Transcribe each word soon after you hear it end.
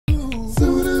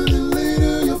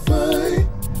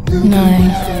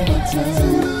9,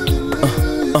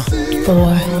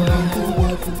 4,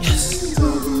 Yes.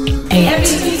 8. Every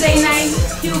Tuesday night,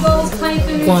 Hugo's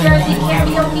Plainfield, New 1. Jersey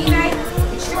karaoke night.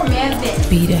 It's your man Vince.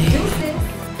 B-Day. Deuces.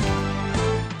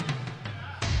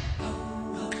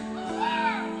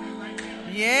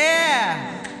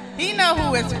 Yeah, he know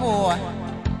who it's for.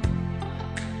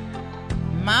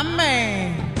 My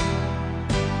man,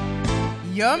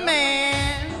 your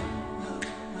man,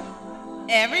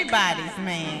 everybody's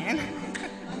man.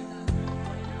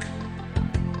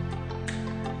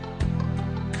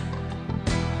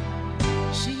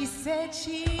 She said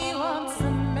she wants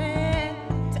a man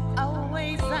to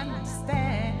always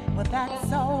understand. Well,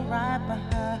 that's alright for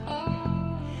her.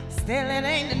 Still, it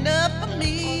ain't enough for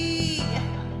me.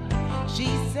 She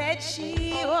said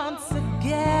she wants a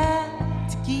guy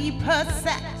to keep her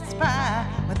satisfied.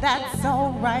 Well, that's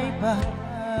alright for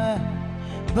her.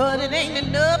 But it ain't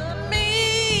enough for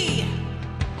me.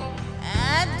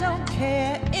 I don't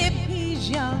care if he's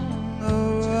young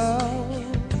or old.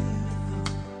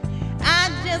 I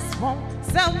just want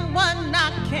someone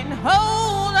I can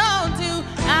hold on to.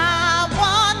 I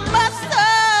want muscles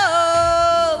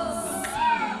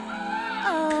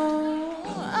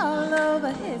all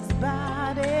over his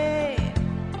body.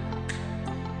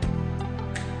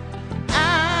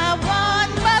 I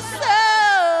want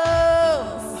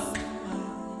muscles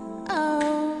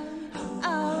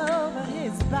all over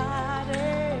his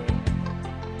body.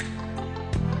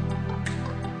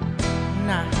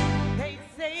 Nah. They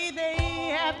say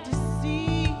they have to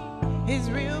see his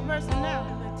real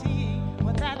personality.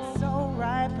 Well, that's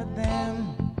alright for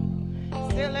them.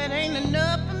 Still, it ain't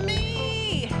enough for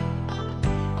me.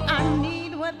 I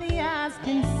need what the eyes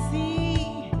can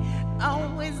see.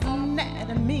 Always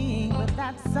anatomy. Well,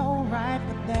 that's alright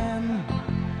for them.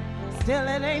 Still,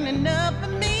 it ain't enough for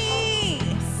me.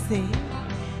 See,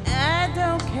 I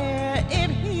don't care if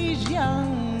he's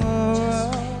young or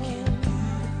old.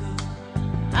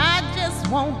 I just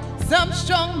want some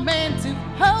strong man to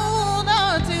hold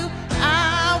on to.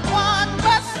 I want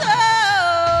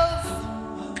muscles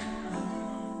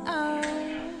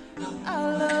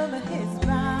all over his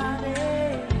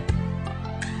body.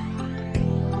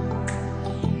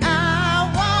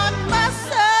 I want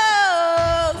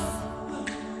muscles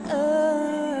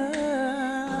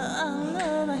all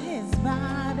over his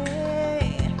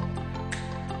body.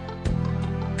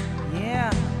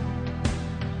 Yeah.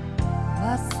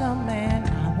 Muscle man, I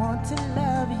want to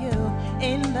love you.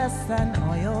 In the sun,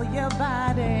 oil your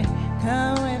body.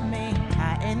 Come with me,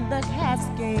 high in the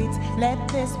Cascades. Let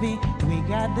this be, we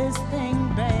got this thing,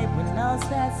 babe. We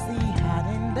lost at sea, hot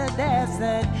in the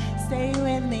desert. Stay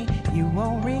with me, you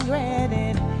won't regret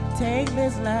it. Take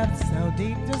this love so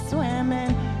deep to swim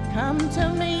in. Come to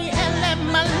me and let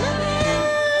my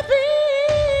love be.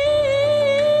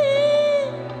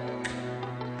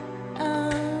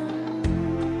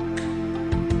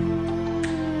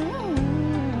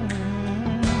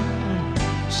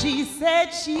 She said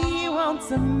she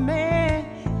wants a man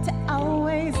to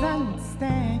always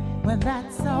understand. Well,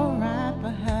 that's alright for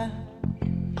her.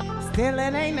 Still,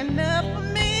 it ain't enough for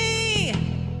me.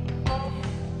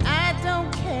 I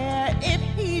don't care if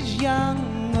he's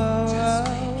young or old.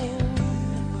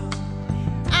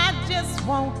 I just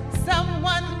want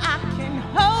someone I can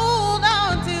hold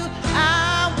on to.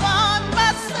 I want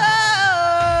muscles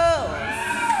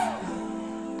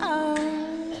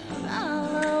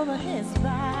all over his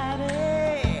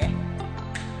body.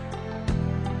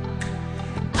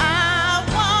 I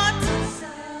want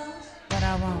what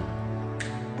I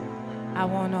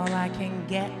want all I can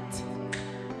get.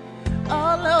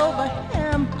 All over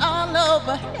him, all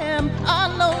over him,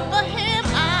 all over him.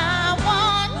 I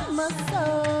want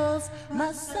muscles,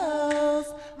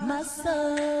 muscles,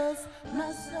 muscles, muscles.